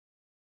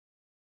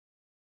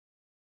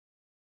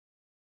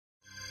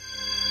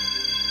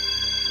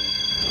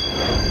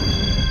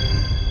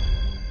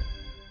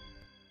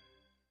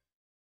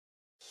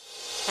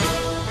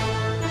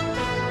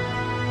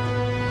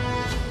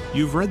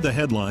You've read the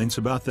headlines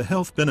about the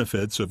health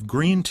benefits of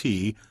green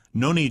tea,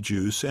 noni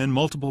juice, and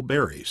multiple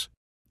berries.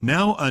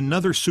 Now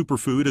another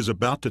superfood is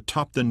about to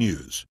top the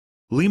news.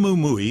 Limu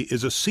moui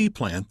is a sea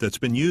plant that's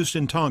been used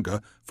in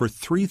Tonga for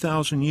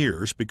 3,000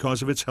 years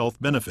because of its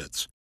health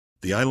benefits.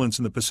 The islands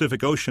in the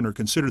Pacific Ocean are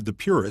considered the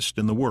purest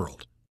in the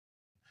world.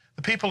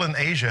 The people in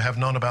Asia have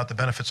known about the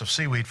benefits of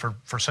seaweed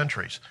for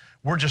centuries.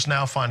 We're just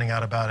now finding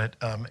out about it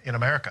in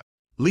America.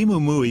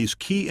 Limu moui's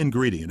key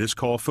ingredient is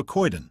called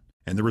FuCoyDon,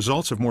 and the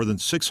results of more than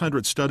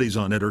 600 studies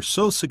on it are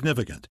so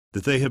significant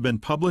that they have been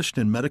published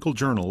in medical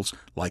journals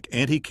like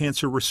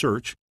Anti-Cancer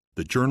Research,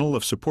 the Journal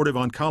of Supportive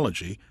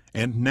Oncology,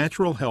 and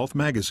Natural Health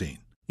magazine.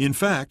 In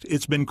fact,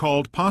 it's been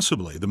called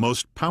possibly the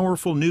most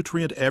powerful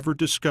nutrient ever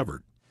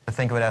discovered. I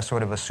think of it as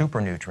sort of a super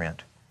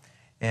nutrient.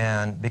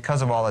 And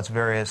because of all its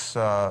various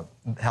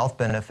health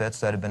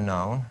benefits that have been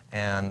known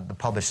and the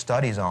published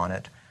studies on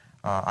it,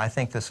 I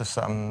think this is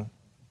something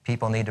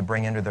people need to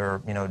bring into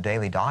their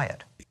daily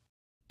diet.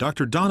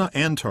 Dr. Donna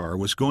Antar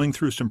was going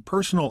through some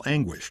personal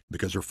anguish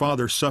because her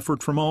father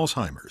suffered from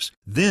Alzheimer's.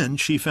 Then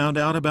she found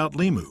out about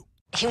limu.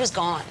 He was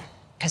gone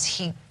because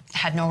he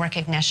had no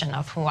recognition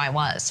of who I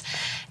was.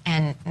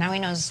 And now he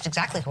knows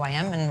exactly who I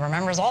am and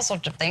remembers all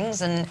sorts of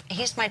things, and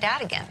he's my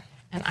dad again.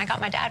 And I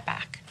got my dad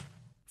back.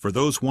 For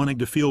those wanting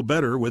to feel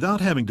better without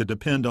having to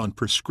depend on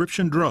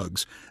prescription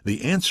drugs,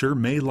 the answer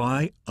may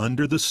lie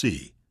under the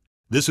sea.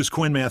 This is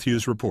Quinn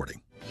Matthews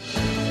reporting.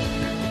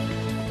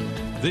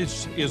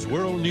 This is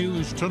World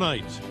News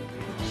Tonight.